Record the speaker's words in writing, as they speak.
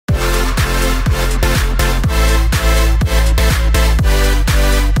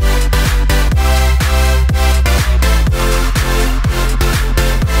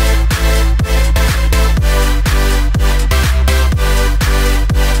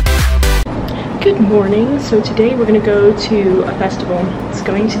Good morning. So today we're gonna go to a festival. It's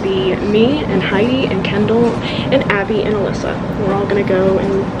going to be me and Heidi and Kendall and Abby and Alyssa. We're all gonna go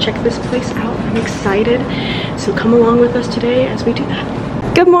and check this place out. I'm excited. So come along with us today as we do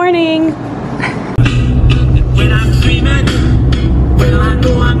that. Good morning.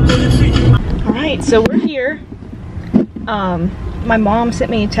 All right, so we're here. My mom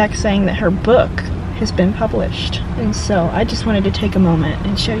sent me a text saying that her book has been published, and so I just wanted to take a moment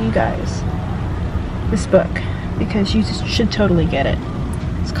and show you guys this book because you should totally get it.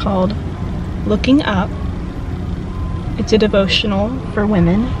 It's called Looking Up. It's a devotional for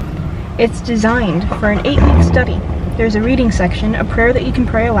women. It's designed for an 8-week study. There's a reading section, a prayer that you can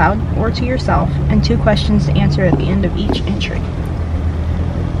pray aloud or to yourself, and 2 questions to answer at the end of each entry.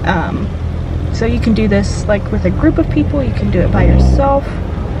 So you can do this like with a group of people, you can do it by yourself,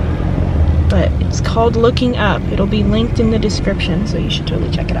 but it's called Looking Up. It'll be linked in the description, so you should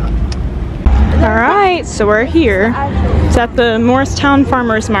totally check it out. Alright, so we're here. It's at the Morristown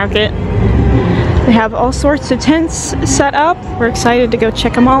Farmers Market. They have all sorts of tents set up. We're excited to go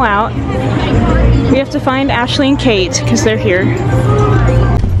check them all out. We have to find Ashley and Kate because they're here.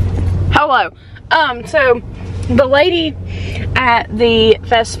 Hello. So the lady at the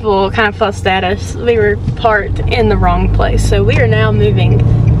festival kind of fussed at us. We were parked in the wrong place, so we are now moving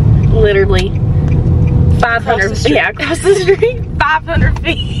literally 500 feet. Yeah, across the street, 500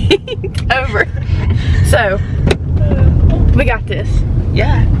 feet over. So we got this.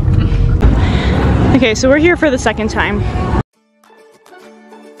 Yeah. Okay, so we're here for the second time.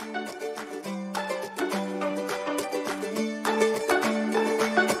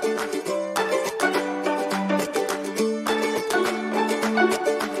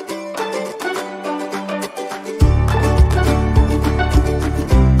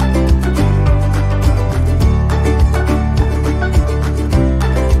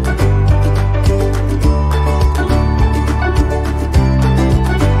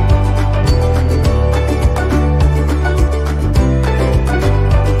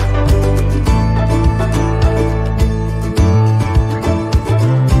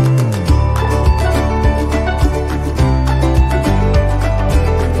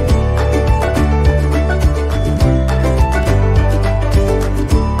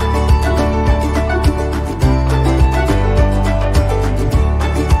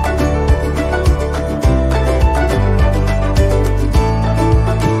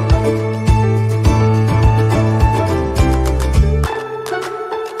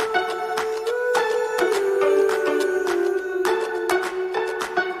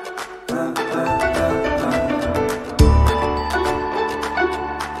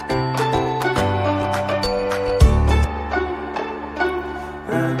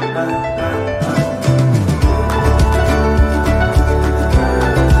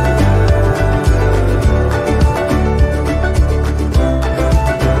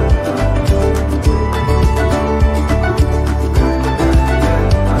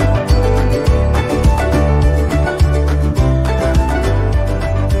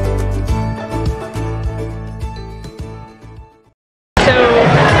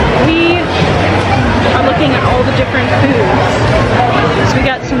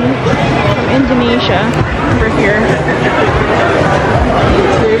 Over here.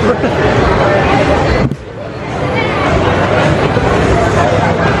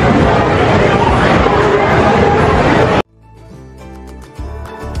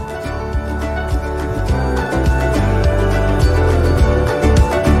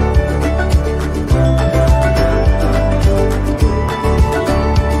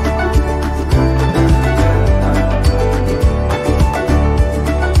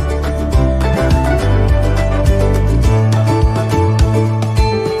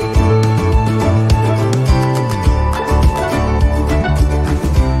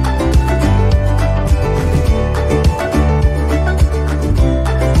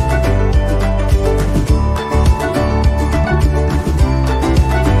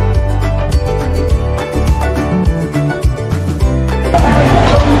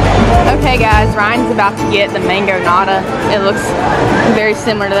 Okay guys, Ryan's about to get the mango nata. It looks very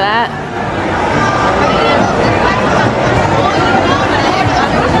similar to that.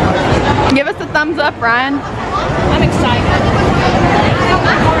 Give us a thumbs up, Ryan. I'm excited.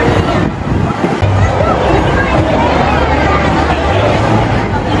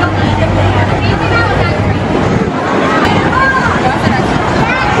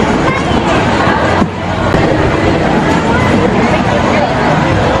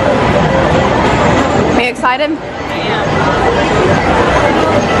 Are you excited? I am.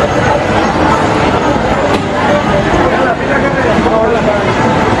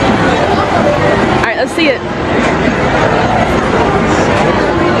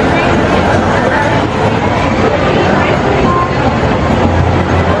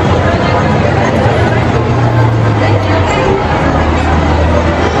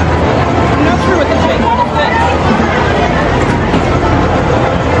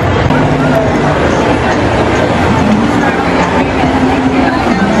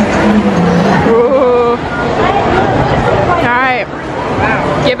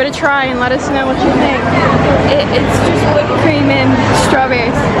 Give it a try and let us know what you think. It's just whipped cream and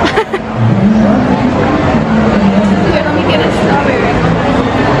strawberries. Here, let me get a strawberry.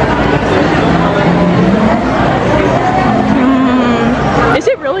 Is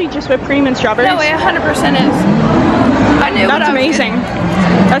it really just whipped cream and strawberries? No, it 100% is. I knew. That's amazing.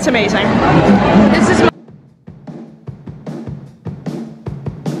 That's amazing. This is my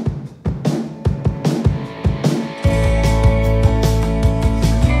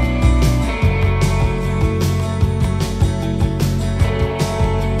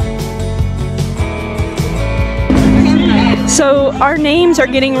So our names are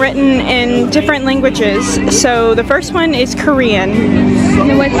getting written in different languages. So the first one is Korean,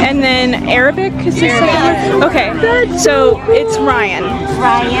 and then Arabic is the second one? Okay, so it's Ryan.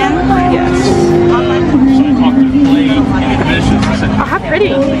 Ryan? Yes. Oh, how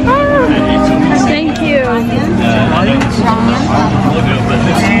pretty. Oh, thank you.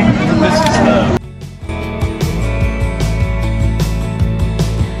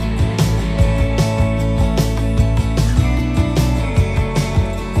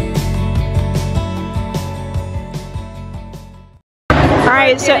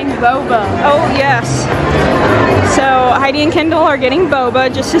 So, boba. Oh yes. So Heidi and Kendall are getting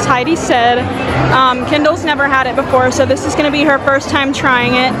boba, just as Heidi said. Kendall's never had it before, so this is going to be her first time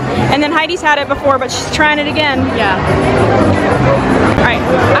trying it. And then Heidi's had it before, but she's trying it again. Yeah. Alright.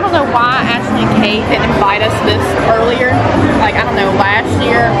 I don't know why Ashley and Kate didn't invite us this earlier. Like, I don't know, last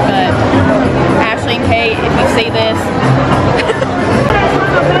year, but Ashley and Kate, if you see this.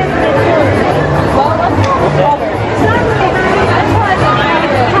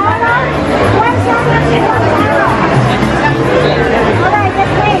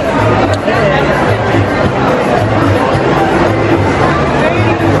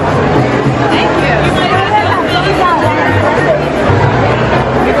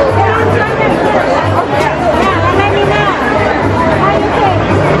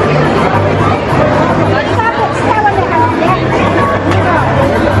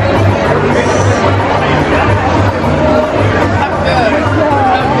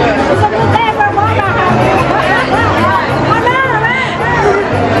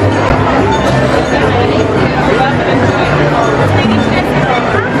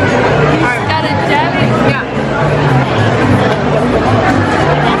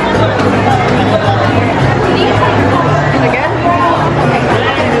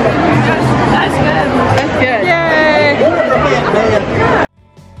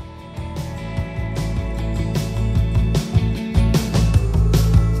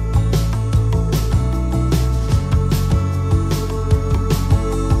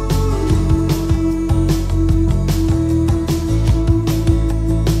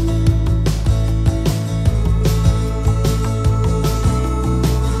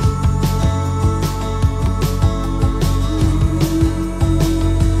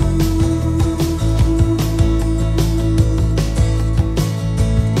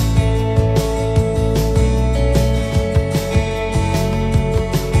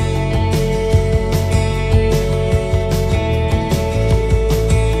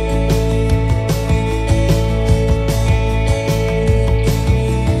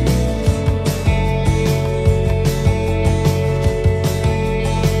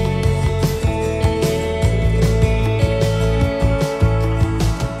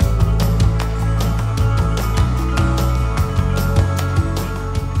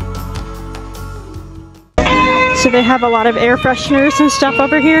 So they have a lot of air fresheners and stuff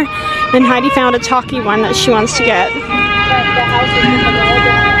over here. And Heidi found a talkie one that she wants to get.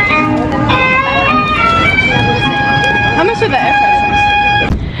 How much are the air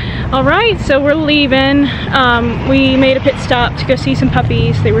fresheners? Alright, so we're leaving. We made a pit stop to go see some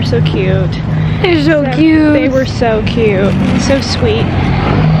puppies. They were so cute. They're so cute. They were so cute. So sweet.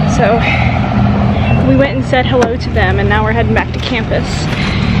 So we went and said hello to them, and now we're heading back to campus.